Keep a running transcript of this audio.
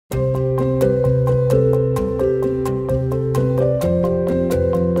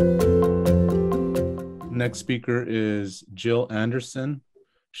next speaker is Jill Anderson.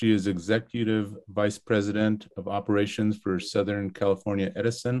 She is Executive Vice President of Operations for Southern California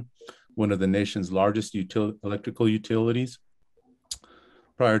Edison, one of the nation's largest electrical utilities.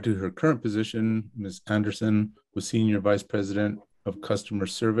 Prior to her current position, Ms. Anderson was Senior Vice President of Customer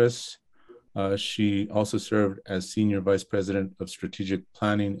Service. She also served as Senior Vice President of Strategic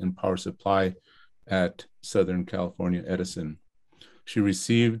Planning and Power Supply at Southern California Edison. She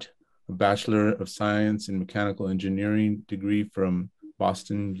received a Bachelor of Science in Mechanical Engineering degree from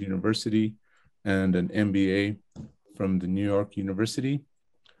Boston University and an MBA from the New York University.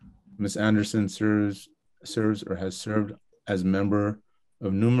 Ms. Anderson serves or has served as member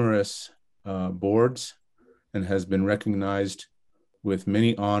of numerous boards and has been recognized with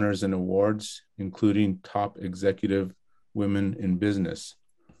many honors and awards, including Top Executive Women in Business.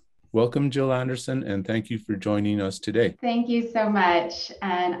 Welcome, Jill Anderson, and thank you for joining us today. Thank you so much.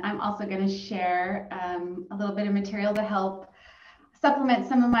 And I'm also going to share a little bit of material to help supplement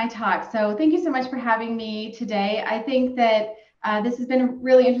some of my talk. So thank you so much for having me today. I think that this has been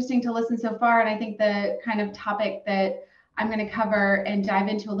really interesting to listen so far, and I think the kind of topic that I'm going to cover and dive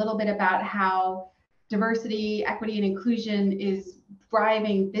into a little bit about how diversity, equity, and inclusion is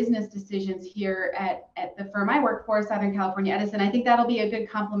driving business decisions here at the firm I work for, Southern California Edison. I think that'll be a good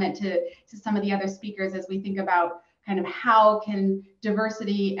complement to some of the other speakers as we think about kind of how can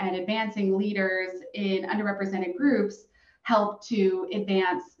diversity and advancing leaders in underrepresented groups help to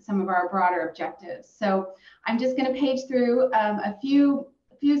advance some of our broader objectives. So I'm just going to page through a few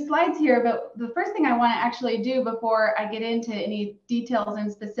slides here, but the first thing I want to actually do before I get into any details and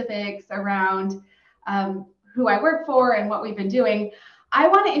specifics around who I work for and what we've been doing, I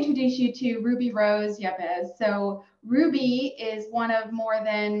want to introduce you to Ruby Rose Yepes. So Ruby is one of more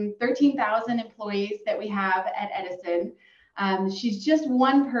than 13,000 employees that we have at Edison. She's just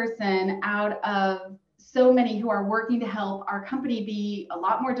one person out of so many who are working to help our company be a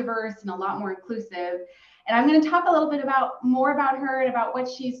lot more diverse and a lot more inclusive. And I'm going to talk a little bit more about her and about what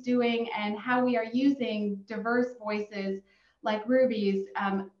she's doing and how we are using diverse voices like Ruby's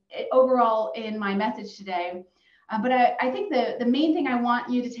overall in my message today. But I think the main thing I want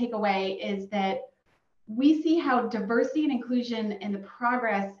you to take away is that we see how diversity and inclusion and the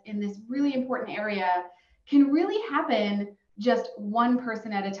progress in this really important area can really happen just one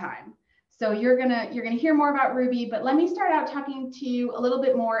person at a time. So you're gonna hear more about Ruby, but let me start out talking to you a little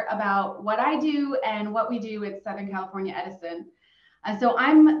bit more about what I do and what we do at Southern California Edison. So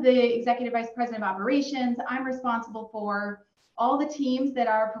I'm the Executive Vice President of Operations. I'm responsible for all the teams that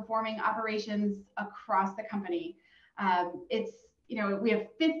are performing operations across the company. We have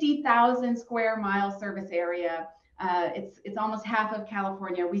 50,000 square mile service area. It's almost half of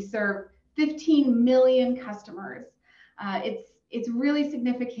California. We serve 15 million customers. It's really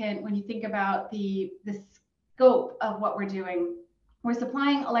significant when you think about the scope of what we're doing. We're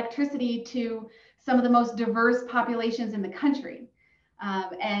supplying electricity to some of the most diverse populations in the country.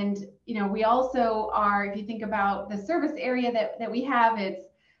 We also are, if you think about the service area that we have,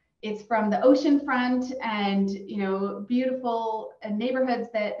 it's from the ocean front and beautiful neighborhoods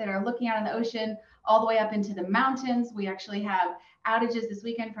that are looking out on the ocean all the way up into the mountains. We actually have outages this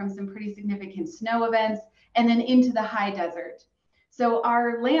weekend from some pretty significant snow events, and then into the high desert. So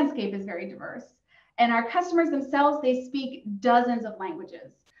our landscape is very diverse, and our customers themselves, they speak dozens of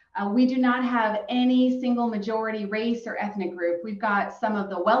languages. We do not have any single majority race or ethnic group. We've got some of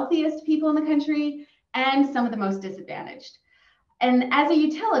the wealthiest people in the country and some of the most disadvantaged. And as a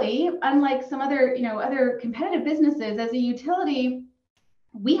utility, unlike some other competitive businesses, as a utility,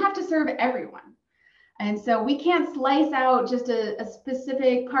 we have to serve everyone. And so we can't slice out just a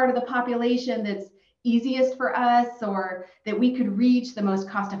specific part of the population that's easiest for us or that we could reach the most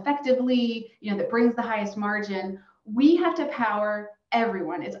cost effectively, that brings the highest margin. We have to power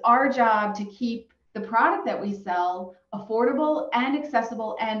everyone. It's our job to keep the product that we sell affordable and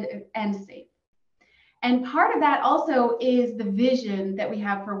accessible and safe. And part of that also is the vision that we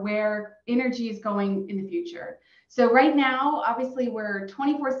have for where energy is going in the future. So right now, obviously, we're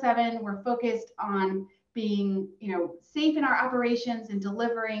 24/7. We're focused on being, safe in our operations and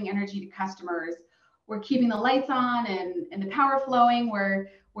delivering energy to customers. We're keeping the lights on and the power flowing. We're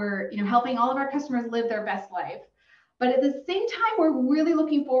helping all of our customers live their best life. But at the same time, we're really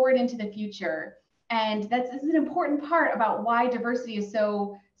looking forward into the future. And this is an important part about why diversity is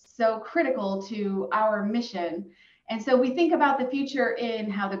so critical to our mission. And so we think about the future in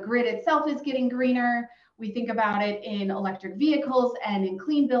how the grid itself is getting greener. We think about it in electric vehicles and in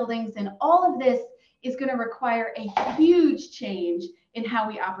clean buildings. And all of this is going to require a huge change in how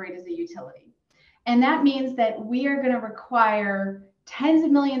we operate as a utility. And that means that we are going to require tens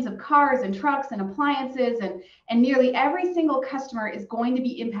of millions of cars and trucks and appliances, and nearly every single customer is going to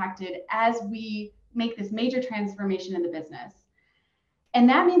be impacted as we make this major transformation in the business. And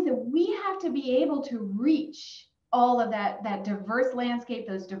that means that we have to be able to reach all of that diverse landscape,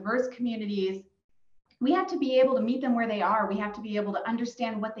 those diverse communities. We have to be able to meet them where they are. We have to be able to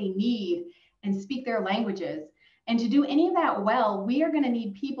understand what they need and speak their languages. And to do any of that well, we are going to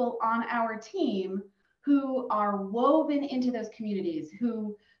need people on our team who are woven into those communities,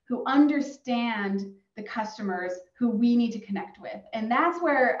 who understand the customers who we need to connect with. And that's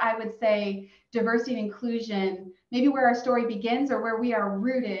where I would say diversity and inclusion, maybe where our story begins or where we are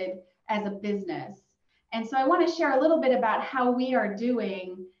rooted as a business. And so I want to share a little bit about how we are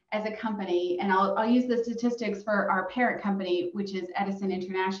doing as a company. And I'll use the statistics for our parent company, which is Edison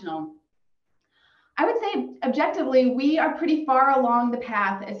International. I would say objectively, we are pretty far along the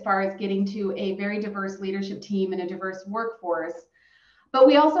path as far as getting to a very diverse leadership team and a diverse workforce. But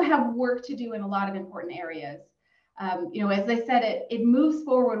we also have work to do in a lot of important areas. As I said, it moves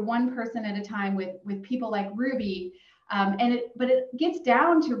forward one person at a time with people like Ruby, but it gets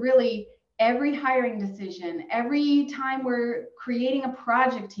down to really every hiring decision, every time we're creating a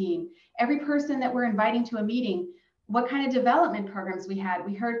project team, every person that we're inviting to a meeting, what kind of development programs we had.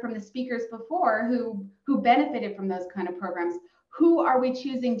 We heard from the speakers before who benefited from those kind of programs. Who are we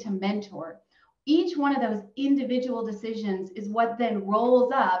choosing to mentor? Each one of those individual decisions is what then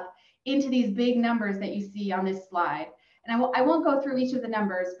rolls up into these big numbers that you see on this slide. And I won't go through each of the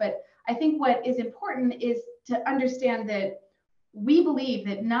numbers, but I think what is important is to understand that we believe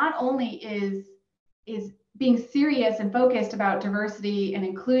that not only is being serious and focused about diversity and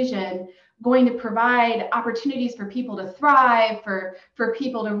inclusion going to provide opportunities for people to thrive, for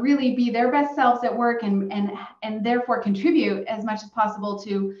people to really be their best selves at work and therefore contribute as much as possible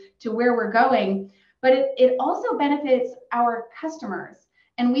to where we're going, but it also benefits our customers.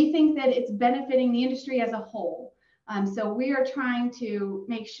 And we think that it's benefiting the industry as a whole. So we are trying to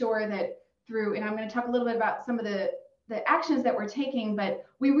make sure that through, and I'm going to talk a little bit about some of the actions that we're taking, but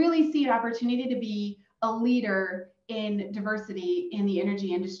we really see an opportunity to be a leader in diversity in the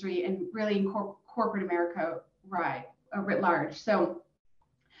energy industry and really in corporate America writ large. So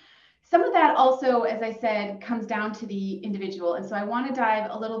some of that also, as I said, comes down to the individual. And so I want to dive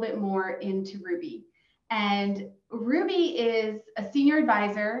a little bit more into Ruby. And Ruby is a senior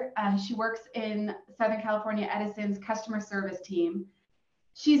advisor. She works in Southern California Edison's customer service team.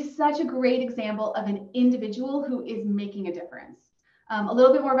 She's such a great example of an individual who is making a difference. A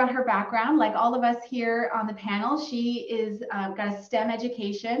little bit more about her background. Like all of us here on the panel, she is got a STEM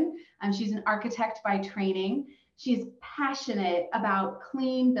education. She's an architect by training. She's passionate about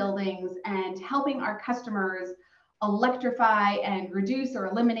clean buildings and helping our customers electrify and reduce or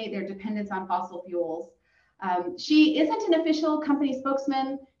eliminate their dependence on fossil fuels. She isn't an official company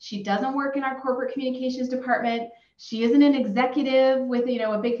spokesman. She doesn't work in our corporate communications department. She isn't an executive with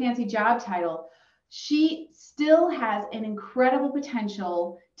a big fancy job title. She still has an incredible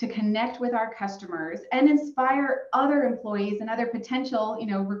potential to connect with our customers and inspire other employees and other potential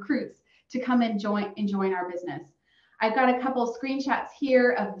recruits to come and join our business. I've got a couple of screenshots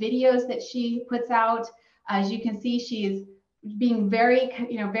here of videos that she puts out. As you can see, she's being very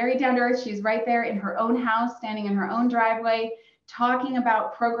down to earth. She's right there in her own house, standing in her own driveway, talking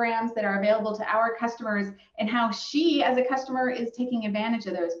about programs that are available to our customers and how she as a customer is taking advantage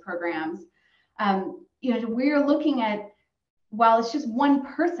of those programs. We're looking at, while it's just one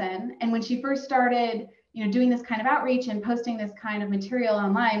person, and when she first started doing this kind of outreach and posting this kind of material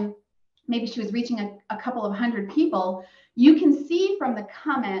online, maybe she was reaching a couple of hundred people. You can see from the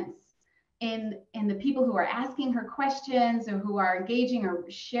comments in the people who are asking her questions or who are engaging or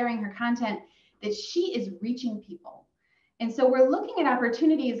sharing her content that she is reaching people. And so we're looking at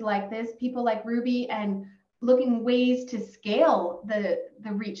opportunities like this, people like Ruby, and looking ways to scale the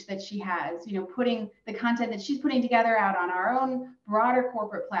reach that she has, putting the content that she's putting together out on our own broader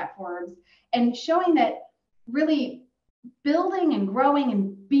corporate platforms and showing that really building and growing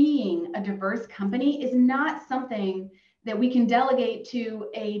and being a diverse company is not something that we can delegate to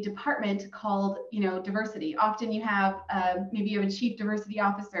a department called, diversity. Often you have, maybe you have a chief diversity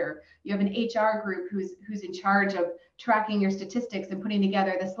officer, you have an HR group who's in charge of tracking your statistics and putting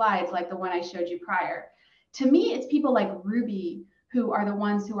together the slides like the one I showed you prior. To me, it's people like Ruby who are the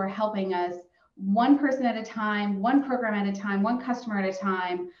ones who are helping us one person at a time, one program at a time, one customer at a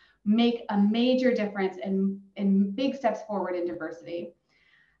time, make a major difference and big steps forward in diversity.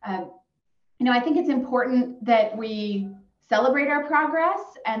 I think it's important that we celebrate our progress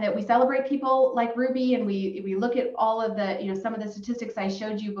and that we celebrate people like Ruby, and we look at all of the, some of the statistics I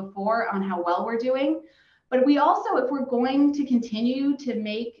showed you before on how well we're doing. But we also, if we're going to continue to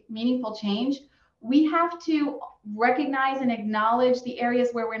make meaningful change, we have to recognize and acknowledge the areas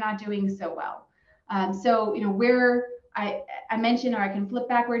where we're not doing so well. So, where I mentioned, or I can flip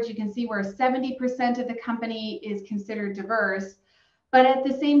backwards, you can see where 70% of the company is considered diverse. But at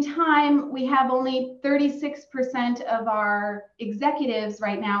the same time, we have only 36% of our executives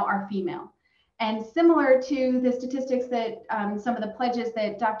right now are female. And similar to the statistics that some of the pledges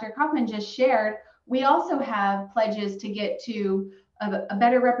that Dr. Kaufman just shared, we also have pledges to get to a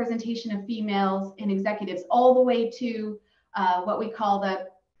better representation of females in executives, all the way to what we call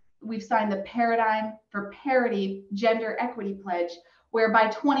we've signed the Paradigm for Parity Gender Equity Pledge, where by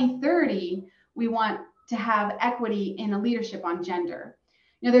 2030, we want to have equity in the leadership on gender.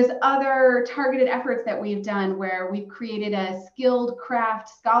 There's other targeted efforts that we've done where we've created a skilled craft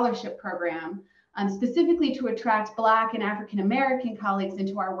scholarship program specifically to attract Black and African American colleagues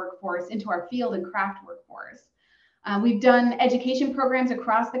into our workforce, into our field and craft workforce. We've done education programs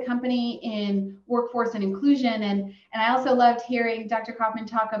across the company in workforce and inclusion. And I also loved hearing Dr. Kaufman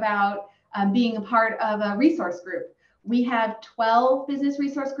talk about being a part of a resource group. We have 12 business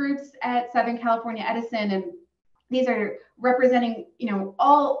resource groups at Southern California Edison, and these are representing,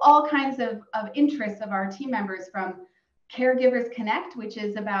 all kinds of interests of our team members, from Caregivers Connect, which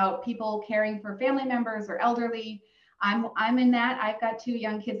is about people caring for family members or elderly. I'm in that. I've got 2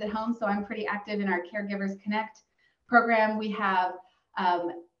 young kids at home, so I'm pretty active in our Caregivers Connect program. We have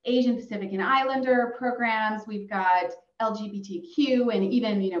Asian Pacific and Islander programs. We've got LGBTQ, and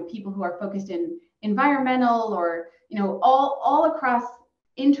even people who are focused in environmental, or all across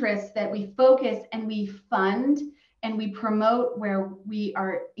interests that we focus and we fund and we promote, where we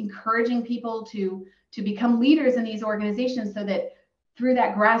are encouraging people to become leaders in these organizations, so that through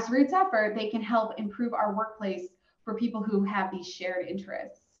that grassroots effort, they can help improve our workplace for people who have these shared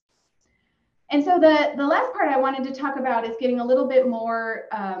interests. And so the last part I wanted to talk about is getting a little bit more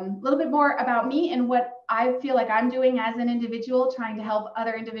about me and what I feel like I'm doing as an individual, trying to help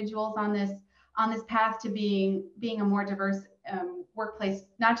other individuals on this path to being a more diverse workplace,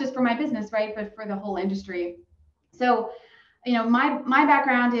 not just for my business, right, but for the whole industry. So, my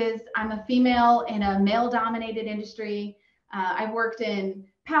background is I'm a female in a male-dominated industry. I've worked in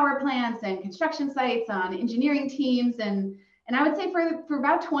power plants and construction sites, on engineering teams, and I would say for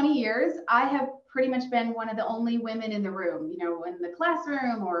about 20 years, I have pretty much been one of the only women in the room, in the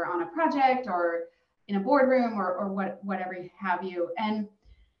classroom or on a project or in a boardroom or whatever have you. And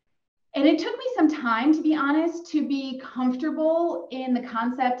it took me some time, to be honest, to be comfortable in the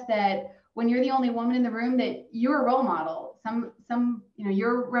concept that when you're the only woman in the room, that you're a role model.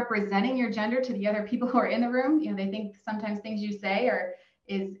 You're representing your gender to the other people who are in the room. They think sometimes things you say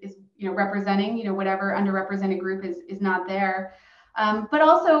is representing, whatever underrepresented group is not there. But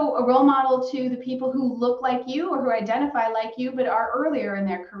also a role model to the people who look like you or who identify like you, but are earlier in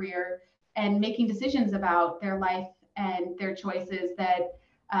their career and making decisions about their life and their choices that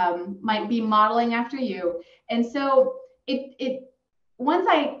might be modeling after you. And so once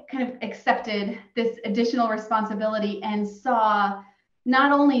I kind of accepted this additional responsibility and saw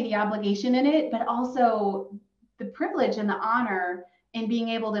not only the obligation in it, but also the privilege and the honor in being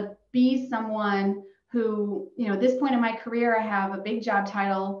able to be someone who, at this point in my career, I have a big job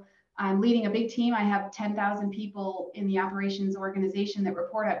title. I'm leading a big team. I have 10,000 people in the operations organization that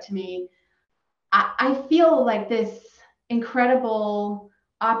report up to me. I feel like this incredible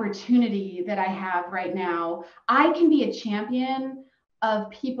opportunity that I have right now, I can be a champion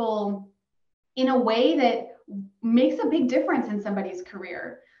of people in a way that makes a big difference in somebody's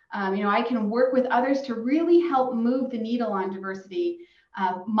career. I can work with others to really help move the needle on diversity,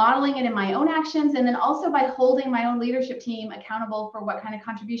 modeling it in my own actions, and then also by holding my own leadership team accountable for what kind of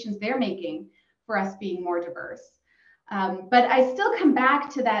contributions they're making for us being more diverse. But I still come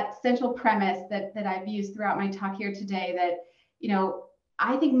back to that central premise that I've used throughout my talk here today, that,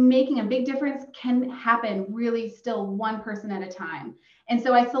 I think making a big difference can happen really still one person at a time. And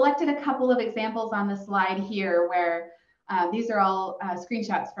so I selected a couple of examples on the slide here where these are all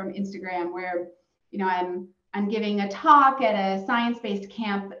screenshots from Instagram where, I'm giving a talk at a science-based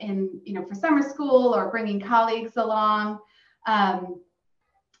camp for summer school, or bringing colleagues along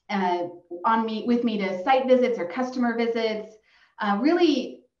with me to site visits or customer visits,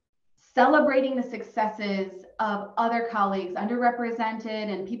 really celebrating the successes of other colleagues, underrepresented,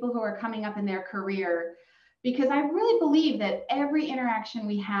 and people who are coming up in their career. Because I really believe that every interaction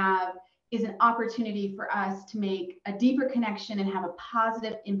we have is an opportunity for us to make a deeper connection and have a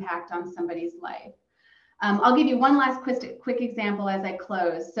positive impact on somebody's life. I'll give you one last quick example as I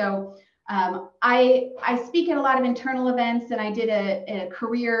close. So I speak at a lot of internal events, and I did a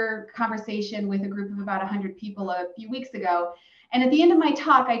career conversation with a group of about 100 people a few weeks ago. And at the end of my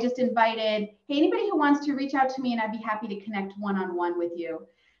talk, I just invited, hey, anybody who wants to reach out to me, and I'd be happy to connect one-on-one with you.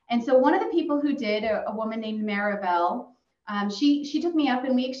 And so one of the people who did, a woman named Maribel, she took me up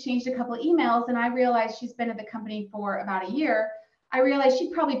and we exchanged a couple of emails, and I realized she's been at the company for about a year. I realized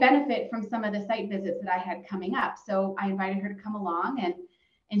she'd probably benefit from some of the site visits that I had coming up. So I invited her to come along,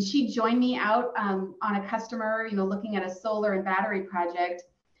 and she joined me out on a customer, looking at a solar and battery project.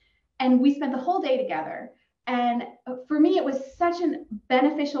 And we spent the whole day together. And for me, it was such a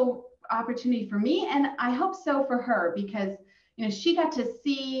beneficial opportunity for me. And I hope so for her, because, she got to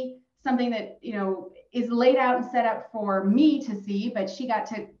see something that, is laid out and set up for me to see, but she got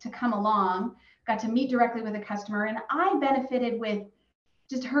to come along, got to meet directly with a customer. And I benefited with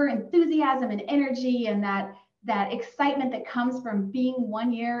just her enthusiasm and energy, and that excitement that comes from being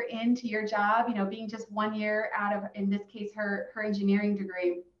 1 year into your job, being just 1 year out of, in this case, her engineering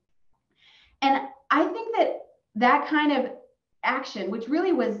degree. And I think that kind of action, which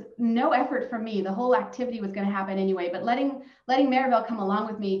really was no effort from me, the whole activity was going to happen anyway, but letting Maribel come along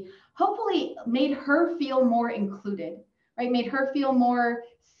with me, hopefully made her feel more included, right? Made her feel more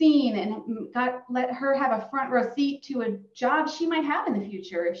seen, and let her have a front row seat to a job she might have in the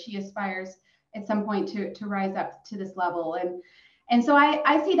future if she aspires at some point to rise up to this level. And so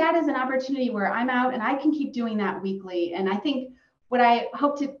I see that as an opportunity where I'm out and I can keep doing that weekly. And I think what I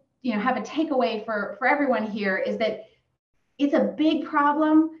hope to have a takeaway for everyone here is that it's a big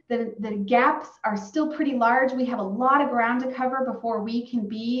problem. The gaps are still pretty large. We have a lot of ground to cover before we can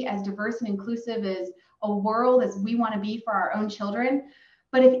be as diverse and inclusive as a world as we want to be for our own children.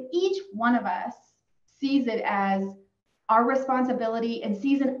 But if each one of us sees it as our responsibility and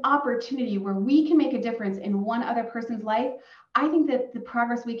sees an opportunity where we can make a difference in one other person's life, I think that the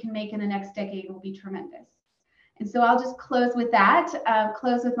progress we can make in the next decade will be tremendous. And so I'll just close with that,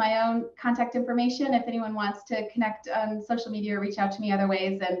 close with my own contact information if anyone wants to connect on social media or reach out to me other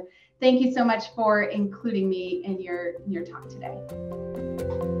ways. And thank you so much for including me in your talk today.